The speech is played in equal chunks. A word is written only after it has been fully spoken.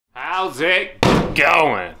How's it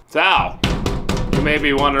going? So, you may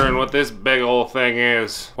be wondering what this big old thing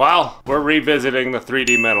is. Well, we're revisiting the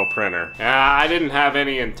 3D metal printer. I didn't have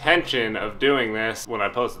any intention of doing this when I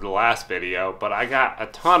posted the last video, but I got a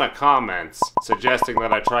ton of comments suggesting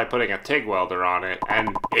that I try putting a TIG welder on it,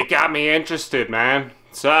 and it got me interested, man.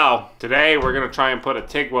 So, today we're gonna try and put a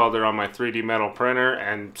TIG welder on my 3D metal printer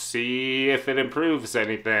and see if it improves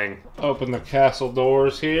anything. Open the castle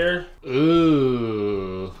doors here.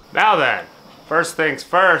 Ooh. Now then, first things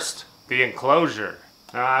first, the enclosure.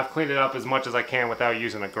 I've cleaned it up as much as I can without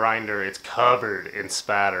using a grinder. It's covered in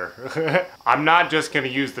spatter. I'm not just gonna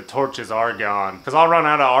use the torch's argon, because I'll run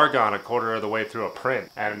out of argon a quarter of the way through a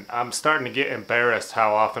print. And I'm starting to get embarrassed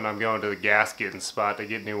how often I'm going to the gas getting spot to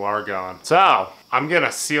get new argon. So, I'm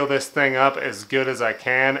gonna seal this thing up as good as I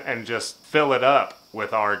can and just fill it up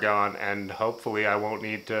with argon, and hopefully I won't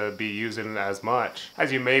need to be using it as much.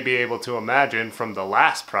 As you may be able to imagine from the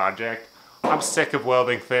last project, I'm sick of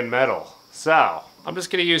welding thin metal. So, I'm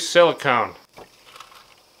just gonna use silicone.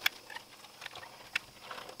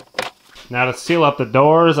 Now to seal up the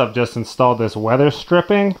doors, I've just installed this weather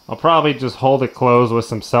stripping. I'll probably just hold it closed with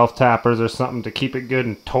some self-tappers or something to keep it good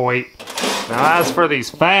and tight. Now as for these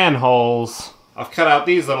fan holes, I've cut out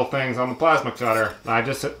these little things on the plasma cutter. I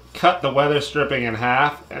just cut the weather stripping in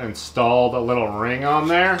half and installed a little ring on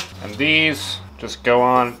there. And these just go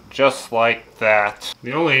on just like that.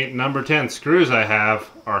 The only number 10 screws I have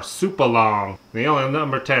are super long. The only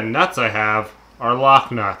number 10 nuts I have are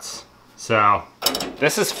lock nuts. So,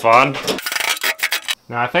 this is fun.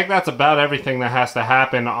 Now I think that's about everything that has to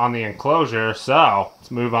happen on the enclosure, so let's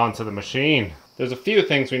move on to the machine. There's a few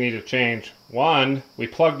things we need to change. One, we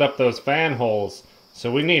plugged up those fan holes,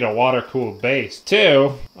 so we need a water-cooled base.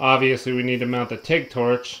 Two, obviously we need to mount the TIG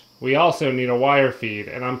torch. We also need a wire feed,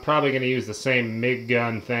 and I'm probably going to use the same MIG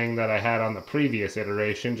gun thing that I had on the previous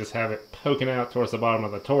iteration, just have it poking out towards the bottom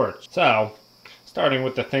of the torch. So, starting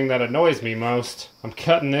with the thing that annoys me most, I'm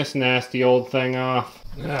cutting this nasty old thing off.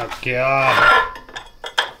 Oh god.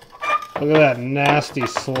 Look at that nasty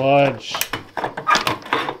sludge.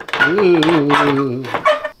 Ooh.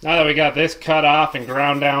 Now that we got this cut off and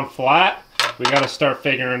ground down flat, we got to start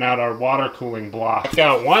figuring out our water cooling block. I've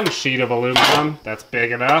got one sheet of aluminum that's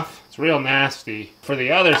big enough. It's real nasty. For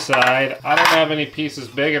the other side, I don't have any pieces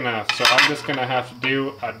big enough, so I'm just going to have to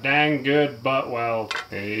do a dang good butt weld.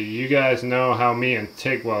 Hey, you guys know how me and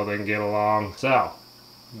TIG welding get along, so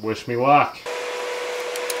wish me luck.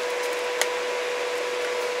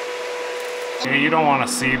 Yeah, you don't want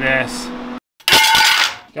to see this.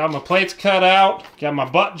 Got my plates cut out, got my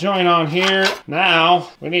butt joint on here.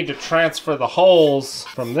 Now, we need to transfer the holes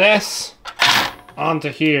from this onto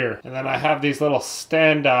here. And then I have these little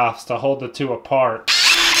standoffs to hold the two apart.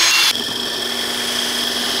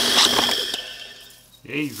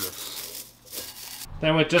 Jesus.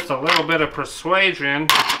 Then with just a little bit of persuasion,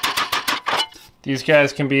 these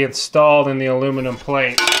guys can be installed in the aluminum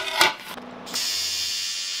plate.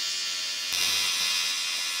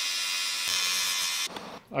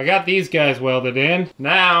 I got these guys welded in.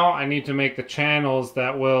 Now I need to make the channels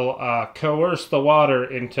that will coerce the water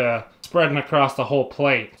into spreading across the whole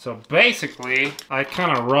plate. So basically, I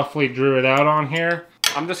kind of roughly drew it out on here.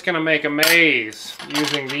 I'm just gonna make a maze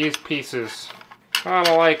using these pieces. Kind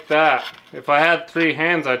of like that. If I had 3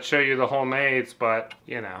 hands, I'd show you the whole maze, but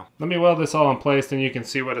you know. Let me weld this all in place and you can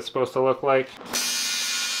see what it's supposed to look like.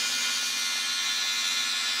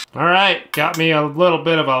 All right, got me a little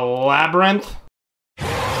bit of a labyrinth.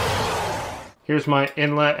 Here's my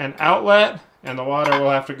inlet and outlet, and the water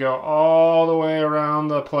will have to go all the way around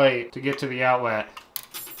the plate to get to the outlet.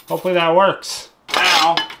 Hopefully that works.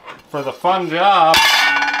 Now, for the fun job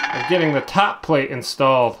of getting the top plate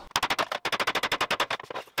installed.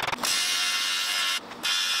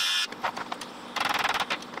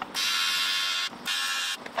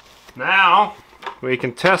 Now, we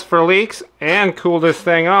can test for leaks and cool this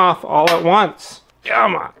thing off all at once.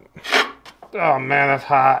 Come on. Oh man, that's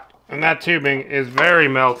hot. And that tubing is very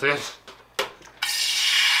melted.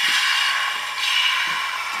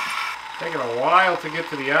 Taking a while to get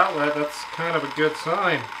to the outlet, that's kind of a good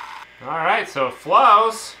sign. Alright, so it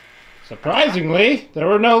flows. Surprisingly, there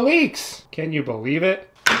were no leaks. Can you believe it?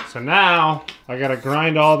 So now, I gotta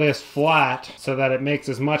grind all this flat so that it makes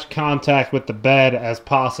as much contact with the bed as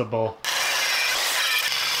possible.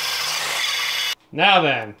 Now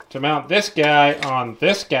then, to mount this guy on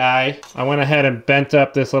this guy, I went ahead and bent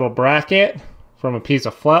up this little bracket from a piece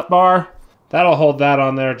of flat bar. That'll hold that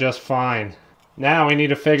on there just fine. Now we need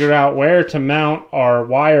to figure out where to mount our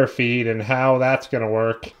wire feed and how that's gonna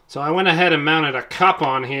work. So I went ahead and mounted a cup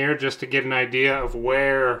on here just to get an idea of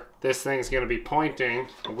where this thing's gonna be pointing.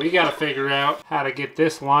 We gotta figure out how to get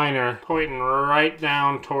this liner pointing right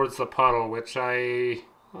down towards the puddle, which I'm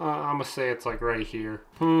gonna say it's like right here.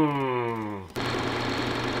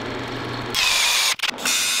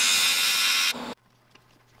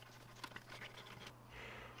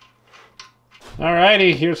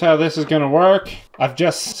 Alrighty, here's how this is gonna work. I've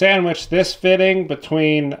just sandwiched this fitting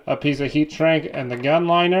between a piece of heat shrink and the gun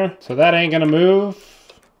liner, so that ain't gonna move.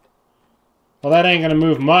 Well, that ain't gonna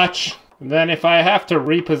move much. And then if I have to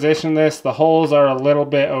reposition this, the holes are a little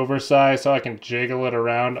bit oversized, so I can jiggle it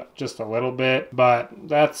around just a little bit, but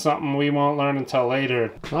that's something we won't learn until later.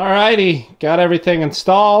 Alrighty, got everything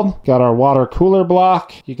installed. Got our water cooler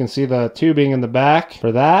block. You can see the tubing in the back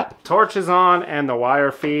for that. Torch is on and the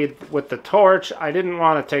wire feed. With the torch, I didn't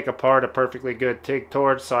want to take apart a perfectly good TIG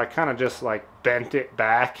torch, so I kind of just like bent it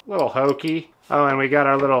back. A little hokey. Oh, and we got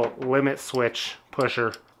our little limit switch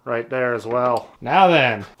pusher right there as well. Now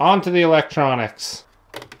then, on to the electronics.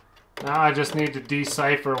 Now I just need to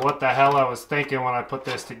decipher what the hell I was thinking when I put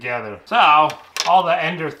this together. So, all the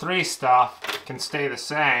Ender 3 stuff can stay the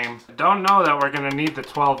same. I don't know that we're gonna need the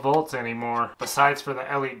 12 volts anymore, besides for the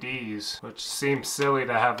LEDs, which seems silly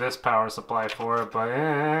to have this power supply for it, but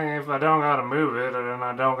if I don't gotta move it, then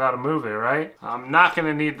I don't gotta move it, right? I'm not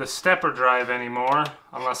gonna need the stepper drive anymore,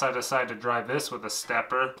 unless I decide to drive this with a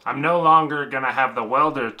stepper. I'm no longer gonna have the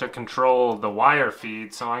welder to control the wire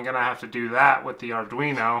feed, so I'm gonna have to do that with the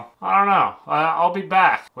Arduino. I don't know. I'll be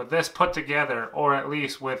back with this put together, or at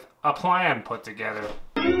least with a plan put together.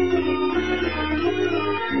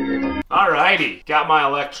 Alrighty, got my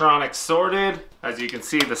electronics sorted. As you can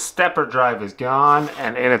see, the stepper drive is gone,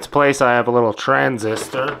 and in its place I have a little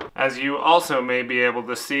transistor. As you also may be able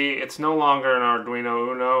to see, it's no longer an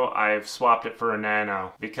Arduino Uno. I've swapped it for a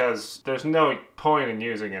Nano, because there's no point in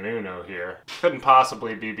using an Uno here. Couldn't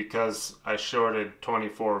possibly be because I shorted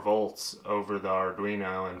 24 volts over the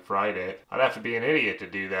Arduino and fried it. I'd have to be an idiot to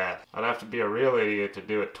do that. I'd have to be a real idiot to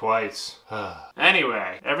do it twice.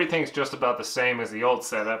 Anyway, everything's just about the same as the old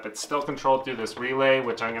setup. It's still controlled through this relay,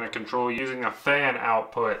 which I'm going to control using a fan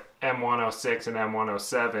output, M106 and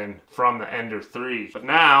M107 from the Ender 3. But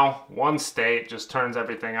now, one state just turns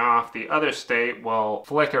everything off. The other state will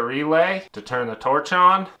flick a relay to turn the torch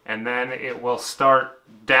on, and then it will start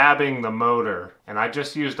dabbing the motor. And I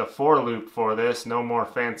just used a for loop for this, no more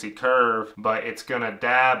fancy curve, but it's gonna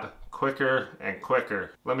dab quicker and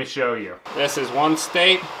quicker. Let me show you. This is one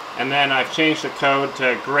state, and then I've changed the code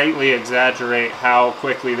to greatly exaggerate how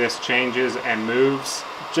quickly this changes and moves,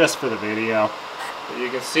 just for the video. You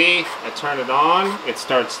can see, I turn it on, it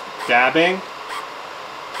starts dabbing.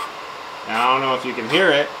 And I don't know if you can hear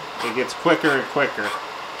it, it gets quicker and quicker.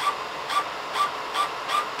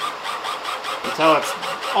 Until it's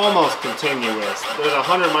almost continuous. There's a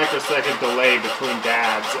 100 microsecond delay between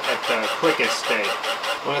dabs at the quickest state.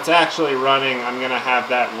 When it's actually running, I'm gonna have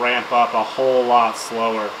that ramp up a whole lot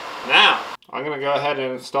slower. Now, I'm gonna go ahead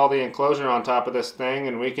and install the enclosure on top of this thing,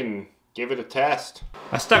 and we can give it a test.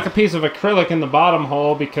 I stuck a piece of acrylic in the bottom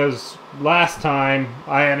hole because last time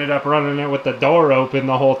I ended up running it with the door open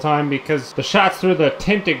the whole time because the shots through the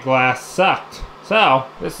tinted glass sucked. So,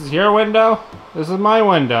 this is your window, this is my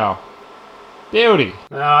window. Beauty.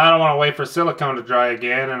 Now, I don't want to wait for silicone to dry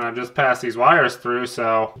again, and I just passed these wires through,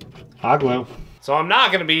 so hot glue. So I'm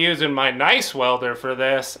not going to be using my nice welder for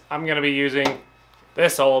this. I'm going to be using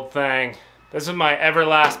this old thing. This is my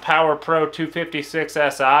Everlast Power Pro 256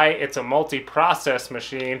 SI. It's a multi-process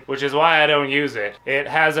machine, which is why I don't use it. It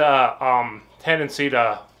has a tendency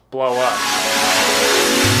to blow up.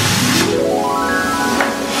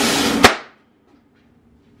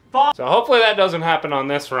 So hopefully that doesn't happen on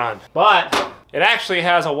this run. But it actually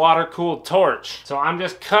has a water-cooled torch. So I'm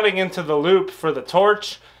just cutting into the loop for the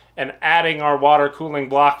torch and adding our water cooling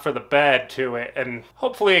block for the bed to it. And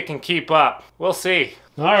hopefully it can keep up. We'll see.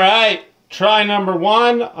 All right. Try number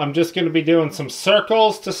one. I'm just going to be doing some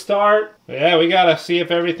circles to start. But yeah, we got to see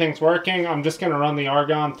if everything's working. I'm just going to run the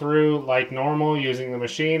argon through like normal using the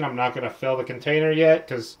machine. I'm not going to fill the container yet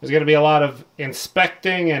because there's going to be a lot of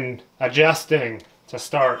inspecting and adjusting to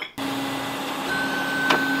start.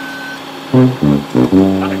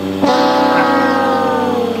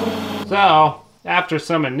 So, after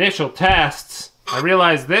some initial tests, I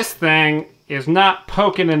realized this thing is not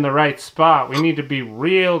poking in the right spot. We need to be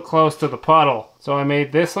real close to the puddle. So I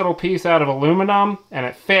made this little piece out of aluminum, and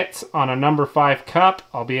it fits on a number 5 cup.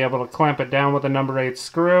 I'll be able to clamp it down with a number 8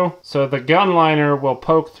 screw. So the gun liner will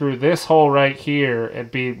poke through this hole right here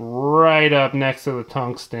and be right up next to the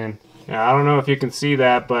tungsten. Now, I don't know if you can see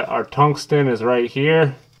that, but our tungsten is right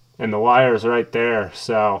here, and the wire is right there.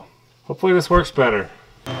 So hopefully this works better.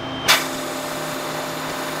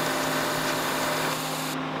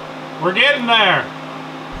 We're getting there.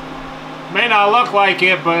 May not look like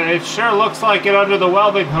it, but it sure looks like it under the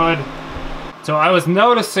welding hood. So I was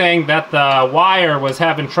noticing that the wire was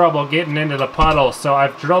having trouble getting into the puddle, so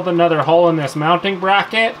I've drilled another hole in this mounting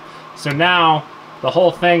bracket. So now the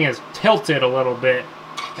whole thing is tilted a little bit,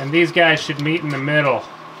 and these guys should meet in the middle.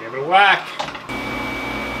 Give it a whack.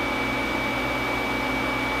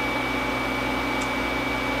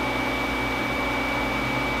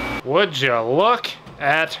 Would you look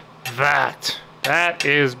at that? That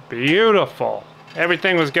is beautiful.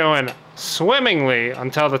 Everything was going swimmingly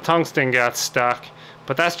until the tungsten got stuck,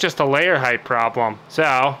 but that's just a layer height problem. So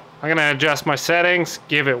I'm gonna adjust my settings,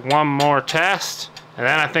 give it one more test, and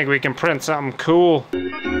then I think we can print something cool.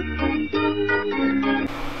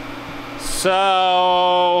 So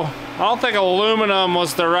I don't think aluminum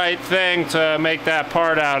was the right thing to make that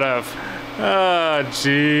part out of. Oh,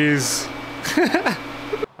 jeez.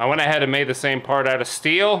 I went ahead and made the same part out of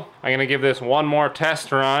steel. I'm gonna give this one more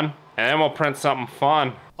test run, and then we'll print something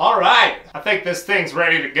fun. All right, I think this thing's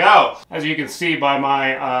ready to go. As you can see by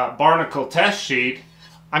my barnacle test sheet,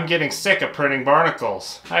 I'm getting sick of printing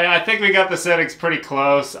barnacles. I think we got the settings pretty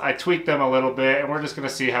close. I tweaked them a little bit, and we're just gonna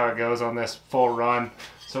see how it goes on this full run.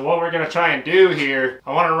 So what we're gonna try and do here,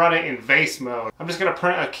 I wanna run it in vase mode. I'm just gonna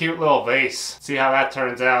print a cute little vase, see how that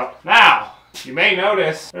turns out. Now, you may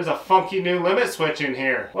notice there's a funky new limit switch in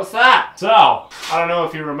here. What's that? So, I don't know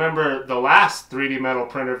if you remember the last 3D metal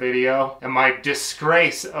printer video and my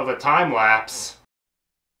disgrace of a time lapse.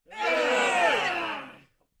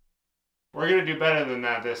 We're gonna do better than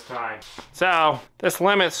that this time. So, this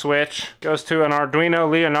limit switch goes to an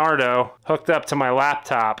Arduino Leonardo hooked up to my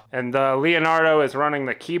laptop. And the Leonardo is running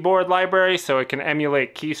the keyboard library so it can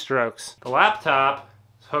emulate keystrokes. The laptop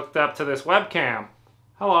is hooked up to this webcam.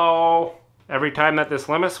 Hello. Every time that this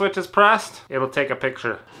limit switch is pressed, it'll take a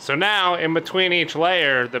picture. So now, in between each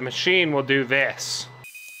layer, the machine will do this.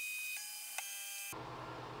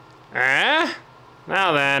 Now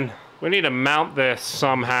then, we need to mount this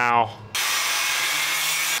somehow.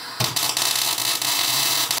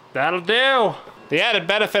 That'll do. The added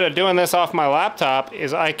benefit of doing this off my laptop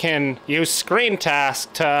is I can use Screen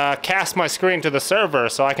Task to cast my screen to the server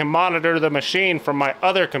so I can monitor the machine from my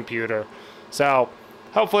other computer. So,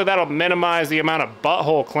 hopefully that'll minimize the amount of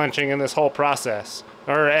butthole clenching in this whole process.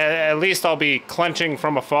 Or at least I'll be clenching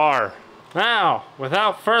from afar. Now,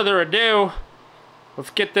 without further ado, let's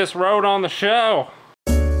get this road on the show.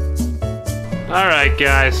 Alright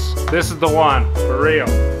guys, this is the one, for real.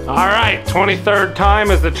 Alright, 23rd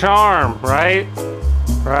time is the charm, right?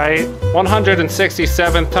 Right?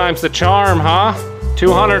 167th time's the charm, huh?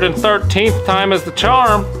 213th time is the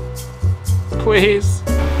charm. Please.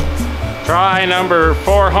 Try number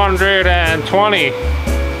 420.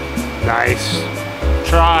 Nice.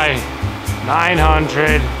 Try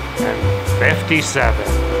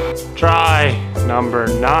 957. Try number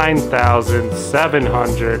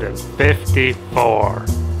 9,754.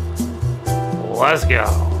 Let's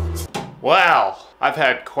go. Well, I've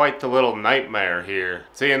had quite the little nightmare here.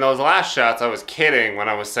 See, in those last shots I was kidding when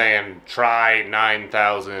I was saying try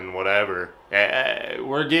 9,000 whatever.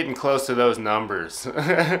 We're getting close to those numbers.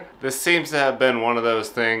 This seems to have been one of those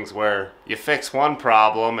things where you fix one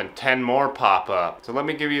problem and 10 more pop up. So let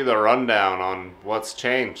me give you the rundown on what's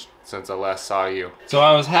changed since I last saw you. So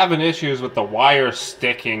I was having issues with the wire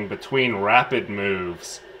sticking between rapid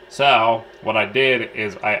moves. So what I did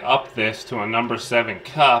is I upped this to a number 7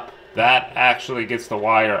 cup. That actually gets the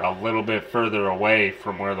wire a little bit further away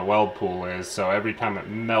from where the weld pool is, so every time it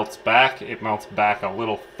melts back a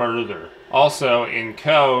little further. Also, in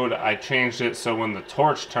code, I changed it so when the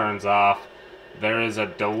torch turns off, there is a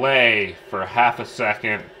delay for half a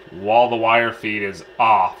second while the wire feed is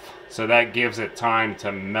off. So that gives it time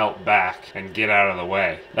to melt back and get out of the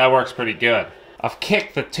way. That works pretty good. I've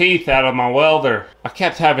kicked the teeth out of my welder. I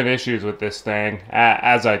kept having issues with this thing,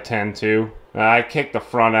 as I tend to. I kicked the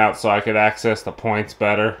front out so I could access the points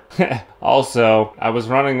better. Also, I was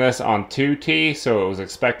running this on 2T, so it was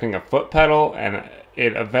expecting a foot pedal, and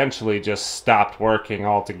it eventually just stopped working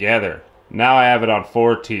altogether. Now I have it on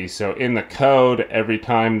 4T, so in the code, every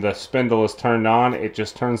time the spindle is turned on, it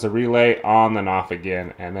just turns the relay on and off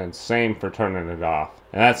again, and then same for turning it off.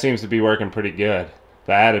 And that seems to be working pretty good.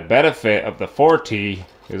 The added benefit of the 4T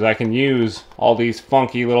is I can use all these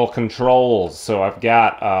funky little controls. So I've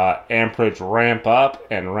got amperage ramp up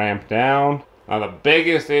and ramp down. Now the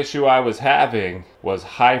biggest issue I was having was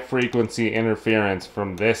high frequency interference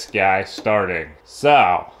from this guy starting.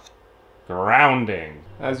 So, grounding.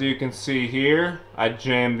 As you can see here, I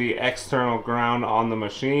jammed the external ground on the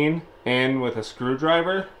machine in with a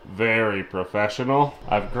screwdriver. Very professional.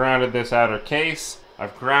 I've grounded this outer case.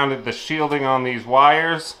 I've grounded the shielding on these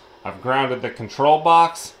wires. I've grounded the control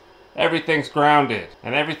box. Everything's grounded,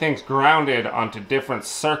 and everything's grounded onto different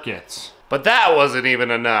circuits. But that wasn't even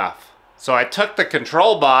enough. So I took the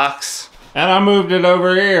control box and I moved it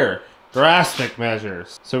over here. Drastic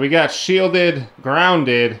measures. So we got shielded,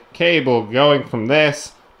 grounded cable going from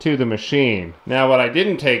this to the machine. Now what I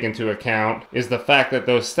didn't take into account is the fact that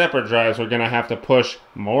those stepper drives were gonna have to push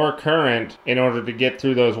more current in order to get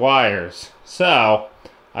through those wires. So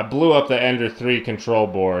I blew up the Ender 3 control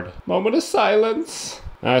board. Moment of silence.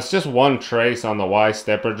 Now it's just one trace on the Y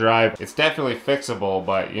stepper drive. It's definitely fixable,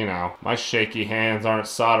 but you know, my shaky hands aren't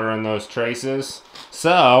soldering those traces.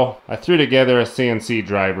 So I threw together a CNC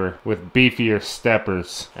driver with beefier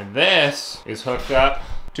steppers. And this is hooked up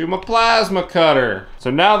to my plasma cutter. So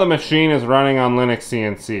now the machine is running on Linux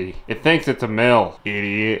CNC. It thinks it's a mill,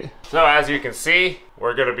 idiot. So as you can see,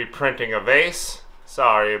 we're gonna be printing a vase.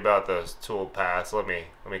 Sorry about those tool paths. Let me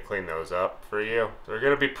clean those up for you. So we're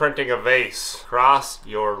gonna be printing a vase. Cross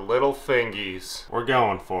your little fingies. We're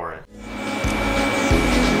going for it.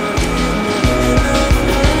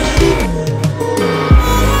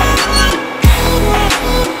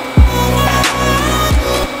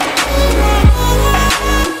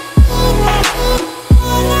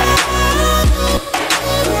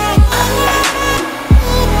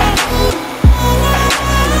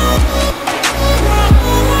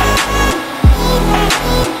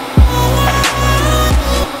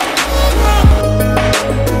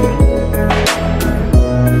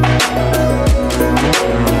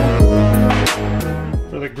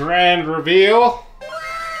 Reveal.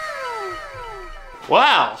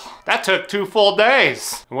 Wow, that took 2 full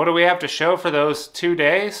days. And what do we have to show for those 2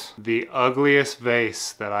 days? The ugliest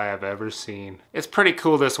vase that I have ever seen. It's pretty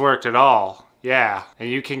cool this worked at all. Yeah, and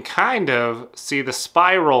you can kind of see the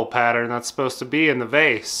spiral pattern that's supposed to be in the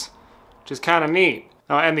vase, which is kind of neat.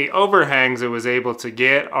 Oh, and the overhangs it was able to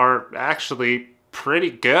get are actually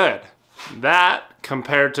pretty good. That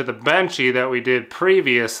compared to the benchy that we did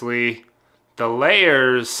previously, the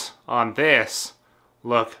layers on this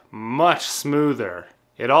look much smoother.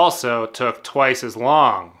 It also took twice as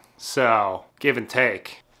long, so give and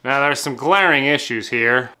take. Now there's some glaring issues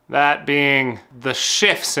here, that being the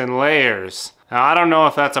shifts in layers. Now I don't know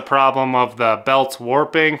if that's a problem of the belts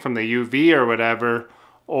warping from the UV or whatever,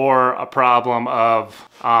 or a problem of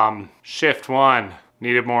shift 1,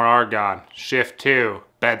 needed more argon, shift 2,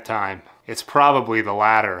 bedtime. It's probably the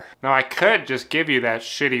latter. Now I could just give you that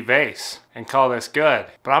shitty vase and call this good,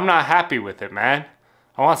 but I'm not happy with it, man.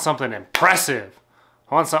 I want something impressive.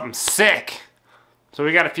 I want something sick. So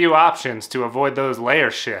we got a few options to avoid those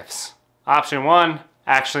layer shifts. Option 1,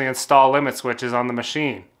 actually install limit switches on the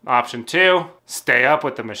machine. Option 2, stay up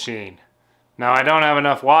with the machine. Now I don't have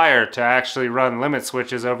enough wire to actually run limit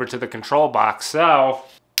switches over to the control box, so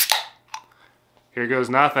here goes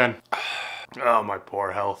nothing. Oh, my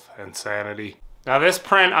poor health and sanity. Now this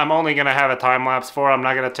print I'm only gonna have a time lapse for. I'm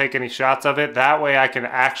not gonna take any shots of it. That way I can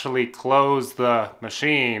actually close the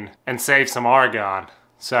machine and save some argon.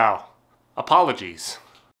 So, apologies.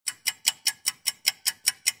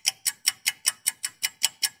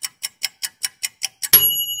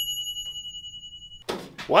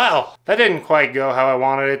 Well, that didn't quite go how I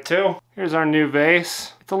wanted it to. Here's our new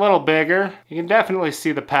vase. It's a little bigger. You can definitely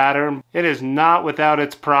see the pattern. It is not without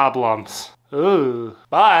its problems. Ooh,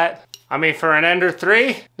 but, I mean, for an Ender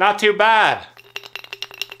 3, not too bad.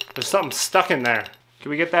 There's something stuck in there.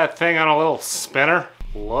 Can we get that thing on a little spinner?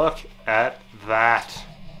 Look at that.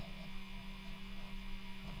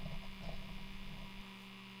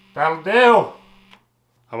 That'll do.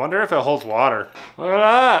 I wonder if it holds water. Look at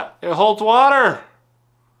that, it holds water.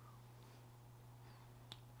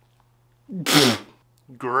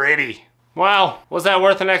 Gritty. Well, was that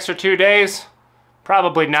worth an extra 2 days?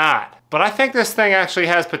 Probably not. But I think this thing actually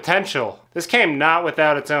has potential. This came not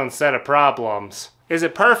without its own set of problems. Is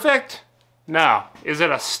it perfect? No. Is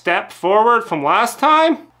it a step forward from last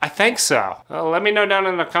time? I think so. Well, let me know down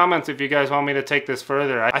in the comments if you guys want me to take this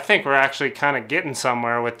further. I think we're actually kind of getting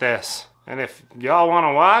somewhere with this. And if y'all want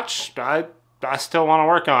to watch, I still want to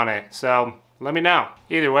work on it. So let me know.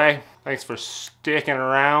 Either way, thanks for sticking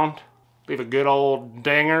around. Leave a good old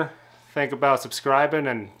dinger. Think about subscribing,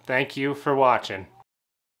 and thank you for watching.